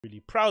really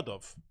proud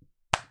of.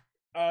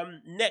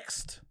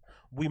 Next,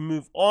 we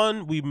move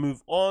on.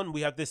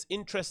 We have this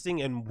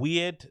interesting and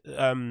weird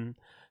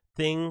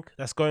thing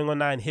that's going on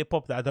now in hip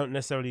hop that I don't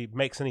necessarily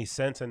makes any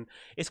sense, and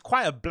it's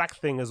quite a black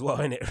thing as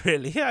well, in it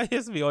really. Yeah,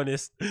 let's be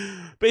honest,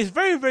 but it's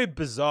very very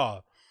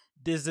bizarre.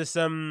 There's this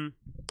and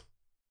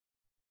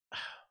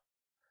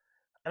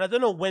I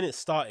don't know when it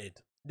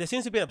started. There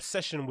seems to be an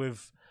obsession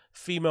with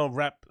female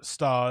rap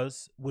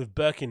stars with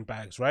Birkin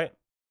bags, right?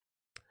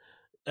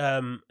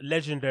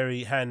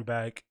 Legendary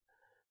handbag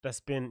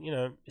that's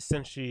been,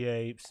 essentially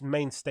a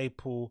main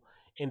staple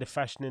in the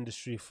fashion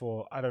industry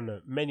for, I don't know,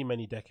 many,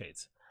 many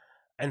decades.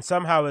 And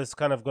somehow it's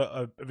kind of got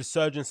a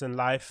resurgence in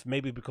life,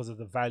 maybe because of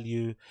the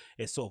value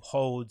it sort of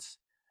holds,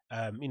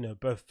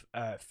 both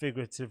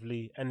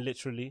figuratively and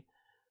literally.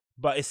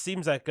 But it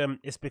seems like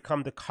it's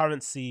become the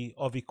currency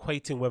of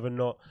equating whether or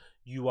not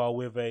you are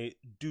with a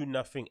do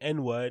nothing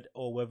N word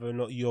or whether or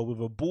not you're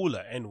with a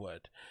baller N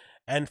word.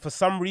 And for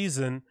some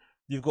reason,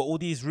 you've got all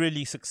these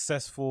really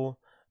successful,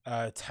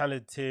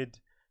 talented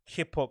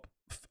hip hop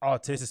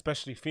artists,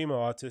 especially female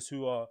artists,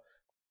 who are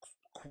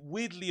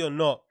weirdly or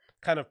not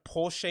kind of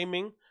poor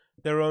shaming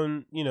their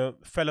own,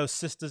 fellow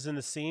sisters in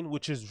the scene,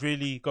 which is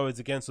really goes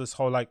against this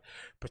whole like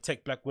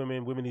protect black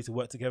women, women need to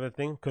work together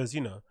thing. Because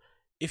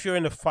if you're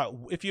in the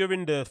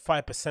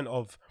 5%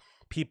 of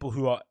people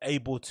who are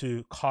able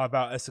to carve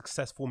out a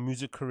successful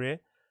music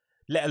career,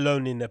 let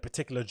alone in a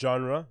particular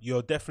genre,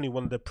 you're definitely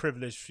one of the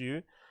privileged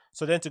few.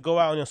 So then to go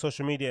out on your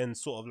social media and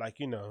sort of like,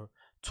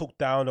 talk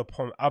down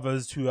upon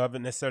others who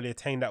haven't necessarily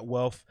attained that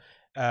wealth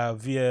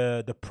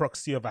via the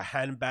proxy of a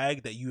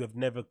handbag that you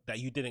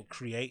didn't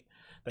create,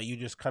 that you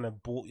just kind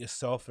of bought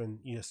yourself and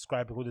you're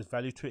ascribing all this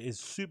value to it, is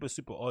super,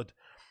 super odd.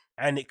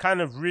 And it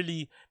kind of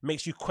really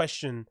makes you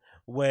question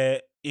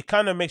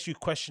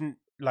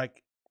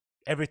like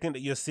everything that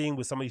you're seeing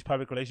with some of these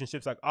public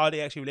relationships. Like, are they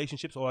actually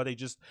relationships, or are they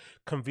just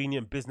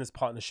convenient business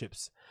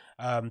partnerships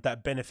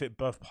that benefit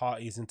both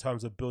parties in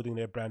terms of building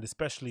their brand,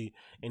 especially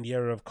in the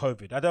era of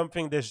COVID? I don't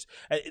think there's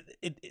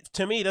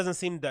to me, it doesn't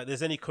seem that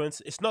there's any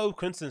coincidence. It's no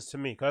coincidence to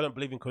me, because I don't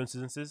believe in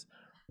coincidences,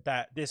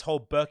 that this whole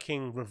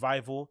Birkin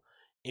revival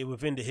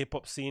within the hip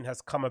hop scene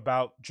has come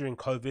about during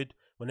COVID,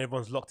 when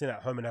everyone's locked in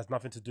at home and has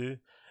nothing to do.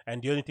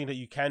 And the only thing that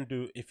you can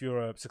do if you're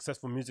a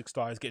successful music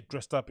star is get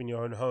dressed up in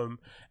your own home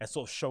and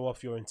sort of show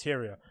off your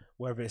interior,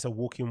 whether it's a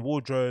walk-in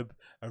wardrobe,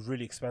 a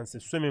really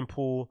expensive swimming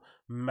pool,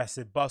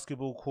 massive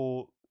basketball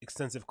court,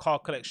 extensive car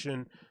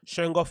collection.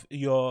 Showing off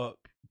your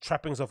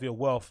trappings of your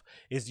wealth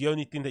is the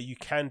only thing that you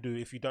can do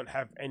if you don't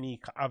have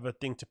any other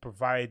thing to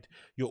provide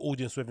your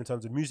audience with in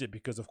terms of music,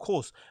 because of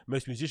course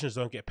most musicians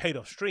don't get paid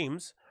off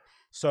streams,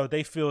 so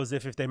they feel as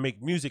if they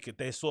make music,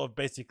 they sort of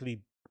basically,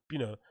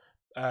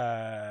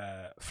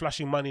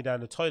 flushing money down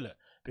the toilet,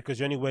 because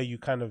the only way you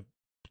kind of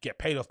get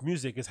paid off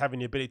music is having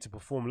the ability to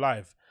perform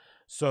live.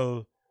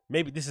 So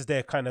maybe this is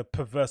their kind of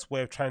perverse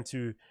way of trying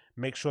to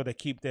make sure they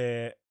keep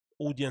their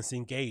audience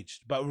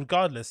engaged. But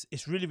regardless,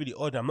 it's really, really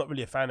odd. I'm not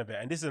really a fan of it.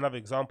 And this is another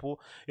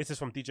example. This is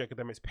from DJ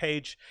Academic's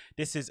page.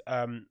 This is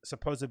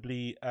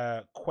supposedly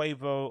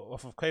Quavo,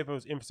 off of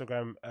Quavo's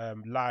Instagram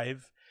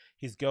live.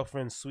 His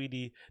girlfriend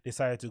Sweetie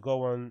decided to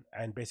go on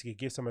and basically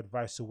give some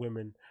advice to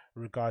women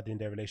regarding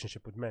their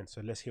relationship with men.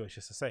 So let's hear what she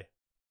has to say.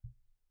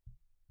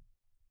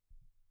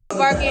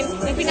 Birkin,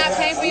 if you're not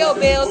paying for your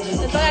bills, then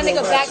throw that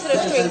nigga back to the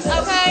streets,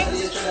 okay?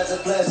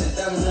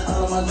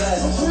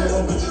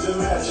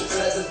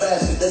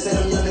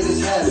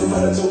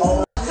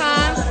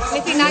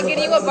 If you're not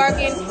getting you a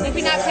Birkin, if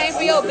you're not paying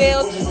for your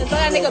bills, then throw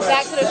that nigga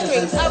back to the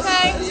streets,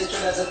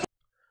 okay?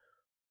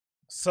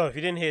 So if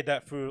you didn't hear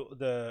that through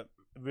the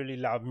really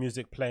loud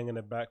music playing in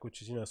the back,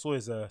 which is, it's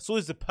always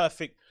the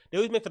perfect, they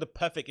always make for the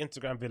perfect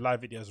Instagram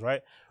live videos,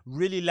 right?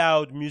 Really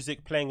loud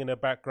music playing in the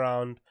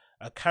background,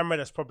 a camera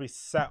that's probably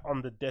sat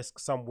on the desk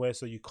somewhere,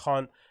 so you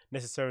can't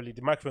necessarily,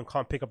 the microphone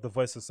can't pick up the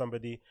voice of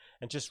somebody,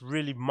 and just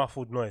really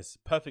muffled noise.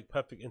 Perfect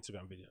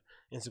Instagram video,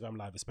 Instagram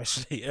live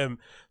especially.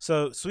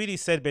 So Sweetie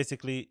said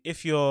basically,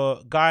 if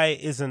your guy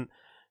isn't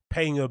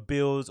paying your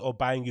bills or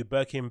buying you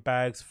Birkin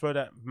bags, throw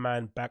that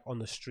man back on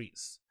the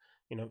streets.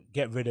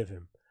 Get rid of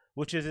him.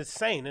 Which is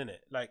insane, isn't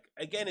it? Like,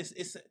 again,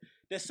 it's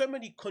there's so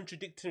many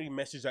contradictory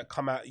messages that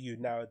come at you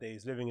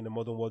nowadays living in the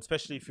modern world,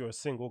 especially if you're a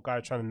single guy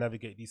trying to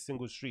navigate these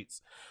single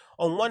streets.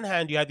 On one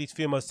hand, you have these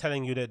females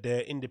telling you that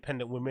they're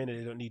independent women and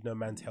they don't need no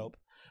man's help.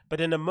 But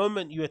then the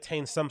moment you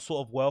attain some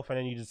sort of wealth and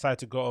then you decide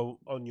to go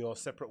on your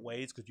separate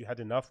ways because you had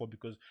enough or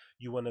because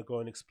you want to go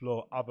and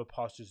explore other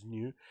pastures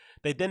new,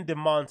 they then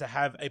demand to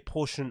have a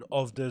portion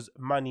of this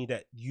money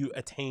that you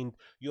attained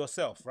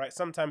yourself, right?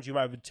 Sometimes you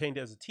might have attained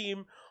it as a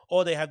team,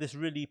 or they have this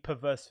really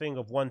perverse thing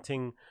of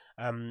wanting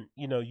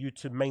you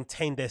to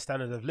maintain their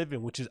standard of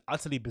living, which is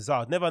utterly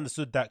bizarre. I've never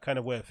understood that kind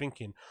of way of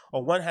thinking.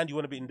 On one hand, you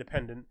want to be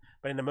independent,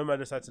 but in the moment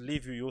I decide to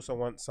leave you, you also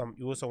want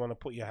to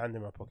put your hand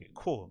in my pocket.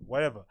 Cool,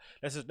 whatever.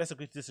 Let's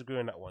agree to disagree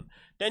on that one.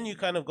 Then you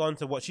kind of go on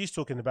to what she's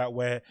talking about,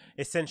 where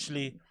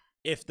essentially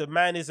if the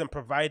man isn't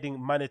providing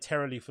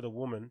monetarily for the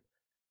woman,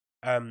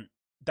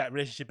 that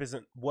relationship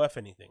isn't worth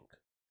anything,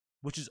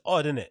 which is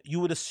odd, isn't it? You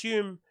would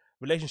assume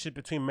relationships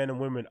between men and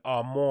women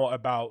are more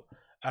about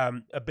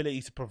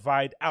ability to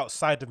provide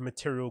outside of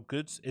material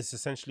goods. It's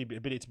essentially the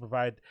ability to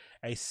provide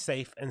a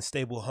safe and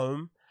stable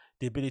home,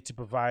 the ability to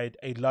provide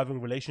a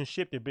loving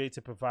relationship, the ability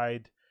to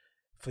provide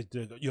for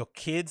your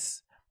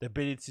kids, the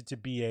ability to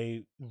be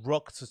a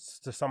rock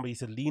to somebody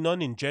to lean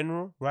on in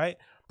general, right?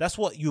 That's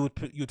what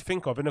you'd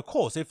think of. And of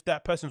course, if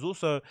that person's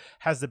also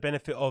has the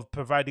benefit of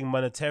providing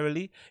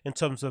monetarily in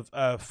terms of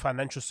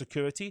financial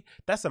security,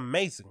 that's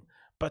amazing.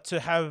 But to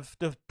have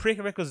the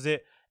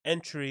prerequisite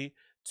entry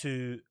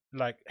to,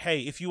 like,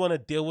 hey, if you want to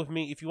deal with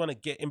me, if you want to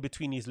get in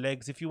between these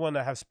legs, if you want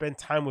to have spend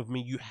time with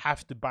me, you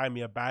have to buy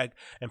me a bag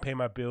and pay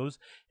my bills.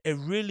 It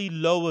really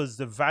lowers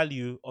the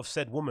value of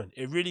said woman.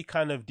 It really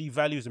kind of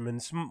devalues them, and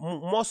it's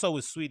more so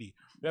with Sweetie,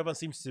 who everyone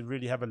seems to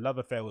really have a love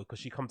affair with because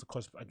she comes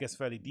across, I guess,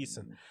 fairly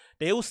decent.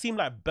 They all seem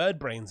like bird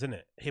brains,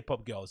 innit? Hip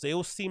hop girls. They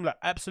all seem like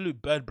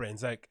absolute bird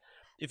brains. Like,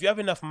 if you have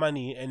enough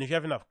money and if you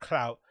have enough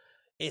clout,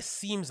 it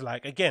seems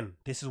like, again,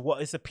 this is what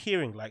it's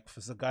appearing like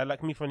for a guy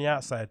like me from the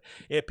outside.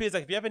 It appears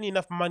like if you have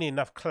enough money,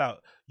 enough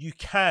clout, you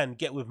can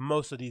get with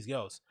most of these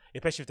girls,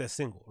 especially if they're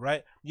single,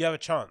 right? You have a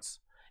chance.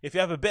 If you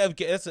have a bit of,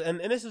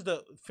 and this is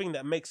the thing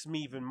that makes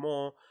me even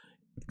more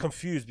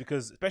confused,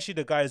 because especially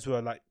the guys who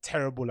are like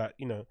terrible at,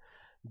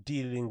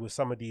 dealing with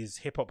some of these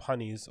hip hop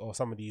honeys or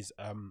some of these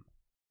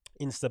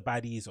Insta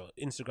baddies or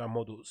Instagram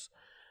models,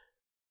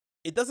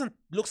 it doesn't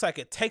looks like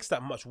it takes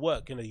that much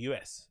work in the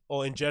US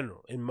or in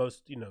general in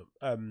most in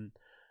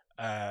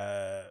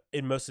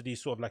most of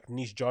these sort of like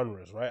niche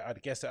genres, right? I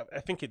guess I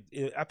think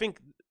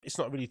it's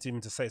not really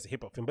even to say it's a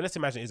hip hop thing, but let's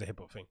imagine it is a hip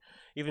hop thing.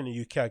 Even in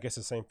the UK, I guess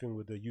the same thing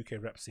with the UK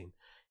rap scene.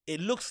 It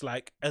looks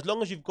like as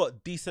long as you've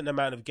got decent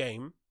amount of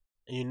game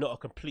and you're not a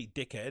complete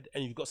dickhead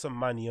and you've got some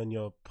money on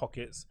your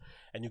pockets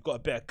and you've got a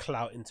bit of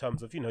clout in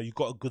terms of, you've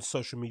got a good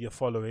social media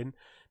following,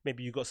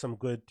 maybe you've got some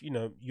good,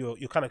 you're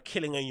kind of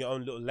killing in your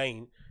own little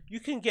lane, you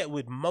can get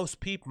with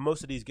most people,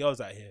 most of these girls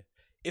out here.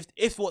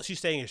 If what she's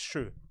saying is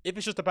true, if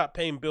it's just about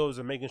paying bills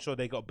and making sure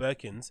they got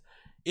Birkins,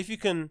 if you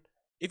turn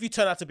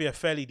out to be a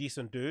fairly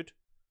decent dude,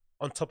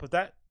 on top of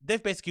that,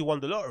 they've basically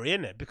won the lottery,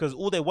 innit? Because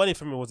all they wanted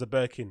from it was a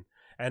Birkin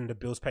and the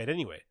bills paid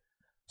anyway.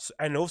 So,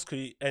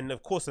 and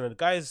of course, on the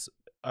guy's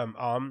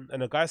arm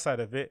and the guy's side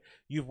of it,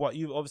 you've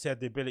obviously had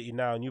the ability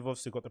now, and you've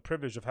obviously got the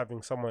privilege of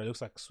having someone that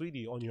looks like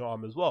Sweetie on your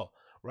arm as well,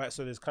 right?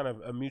 So there's kind of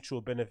a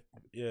mutually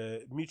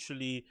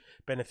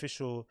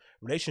beneficial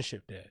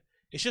relationship there.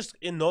 It's just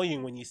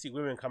annoying when you see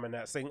women coming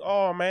out saying,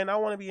 "Oh man, I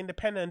want to be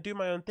independent and do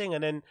my own thing,"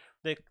 and then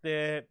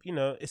they're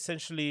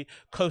essentially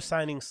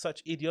co-signing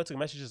such idiotic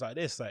messages like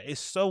this. Like, it's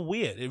so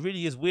weird. It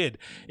really is weird.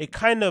 It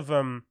kind of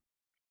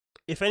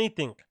if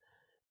anything,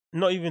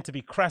 not even to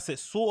be crass, it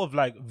sort of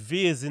like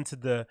veers into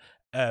the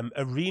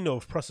arena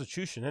of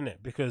prostitution, isn't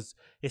it? Because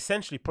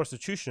essentially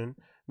prostitution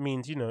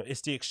means,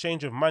 it's the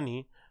exchange of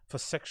money for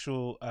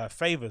sexual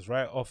favors,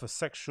 right? Or for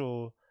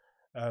sexual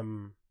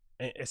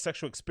a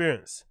sexual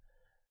experience.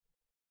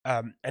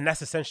 And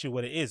that's essentially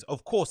what it is.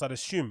 Of course, I'd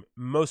assume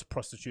most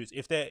prostitutes,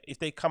 if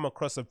they come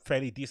across a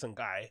fairly decent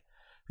guy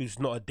who's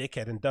not a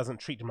dickhead and doesn't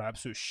treat them like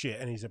absolute shit,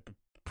 and he's a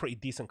pretty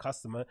decent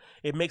customer,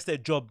 it makes their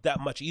job that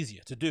much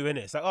easier to do,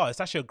 innit? It's like, oh,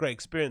 it's actually a great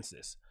experience,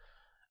 this.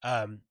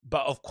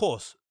 But of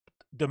course,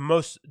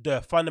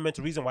 the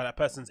fundamental reason why that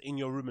person's in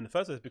your room in the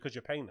first place is because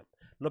you're paying them,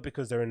 not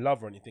because they're in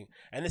love or anything.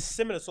 And this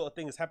similar sort of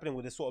thing is happening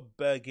with this sort of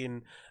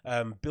Bergin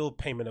bill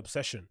payment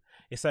obsession.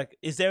 It's like,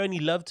 is there any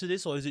love to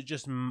this, or is it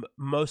just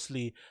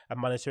mostly a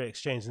monetary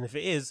exchange? And if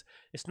it is,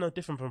 it's no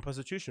different from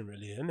prostitution,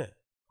 really, isn't it?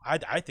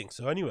 I think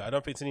so anyway. I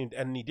don't think it's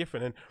any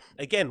different. And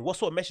again, what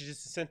sort of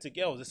messages to send to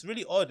girls? It's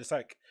really odd. It's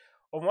like,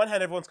 on one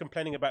hand, everyone's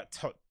complaining about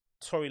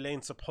Tory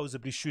Lanez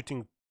supposedly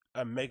shooting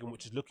Megan,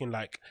 which is looking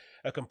like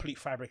a complete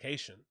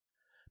fabrication.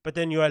 But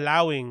then you're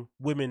allowing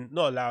women,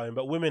 not allowing,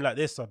 but women like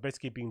this are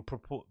basically being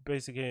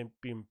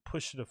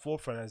pushed to the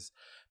forefront as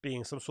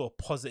being some sort of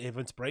positive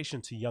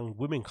inspiration to young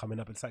women coming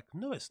up. It's like,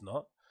 no, it's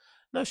not.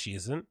 No, she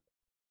isn't.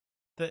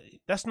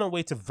 That's no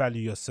way to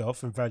value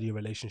yourself and value a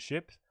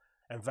relationship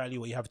and value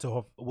what you have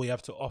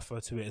to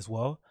offer to it as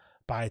well,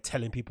 by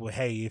telling people,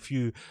 hey, if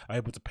you are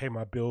able to pay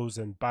my bills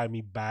and buy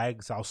me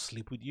bags, I'll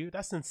sleep with you.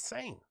 That's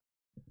insane.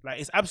 Like,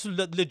 it's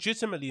absolutely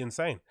legitimately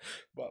insane.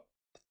 But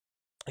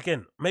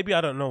again, maybe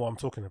I don't know what I'm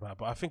talking about,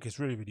 but I think it's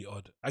really, really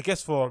odd. I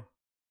guess for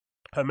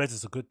her meds,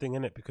 it's a good thing,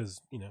 innit?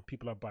 Because,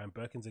 people are buying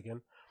Birkins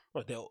again.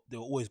 Well, they're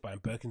always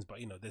buying Birkins, but,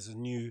 there's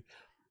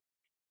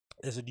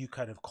a new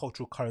kind of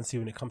cultural currency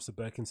when it comes to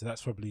Birkin, so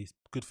that's probably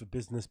good for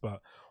business.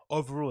 But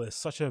overall, it's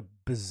such a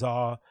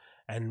bizarre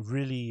and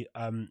really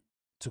I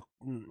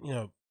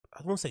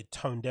won't say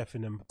tone deaf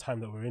in the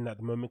time that we're in at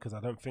the moment, because I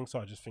don't think so.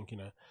 I just think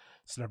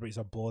celebrities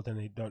are bored and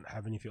they don't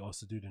have anything else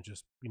to do than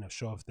just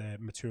show off their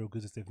material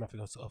goods if they have nothing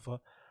else to offer.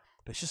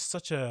 But it's just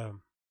such a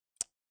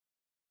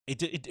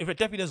it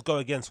definitely does go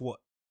against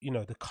what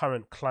the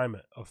current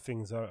climate of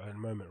things are at the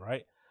moment,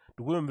 right?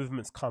 The women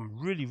movement's come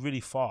really, really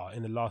far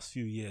in the last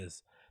few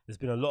years. There's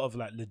been a lot of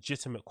like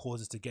legitimate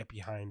causes to get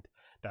behind.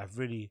 that have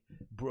really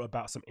brought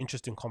about some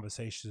interesting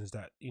conversations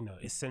that, you know,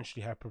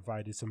 essentially have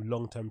provided some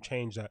long-term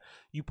change that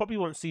you probably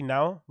won't see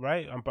now,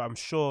 right? But I'm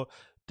sure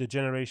the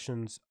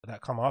generations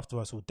that come after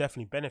us will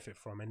definitely benefit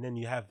from. And then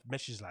you have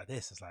messages like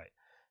this. It's like,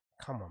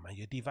 come on, man,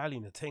 you're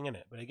devaluing the thing,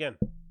 innit? But again,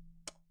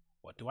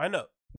 what do I know?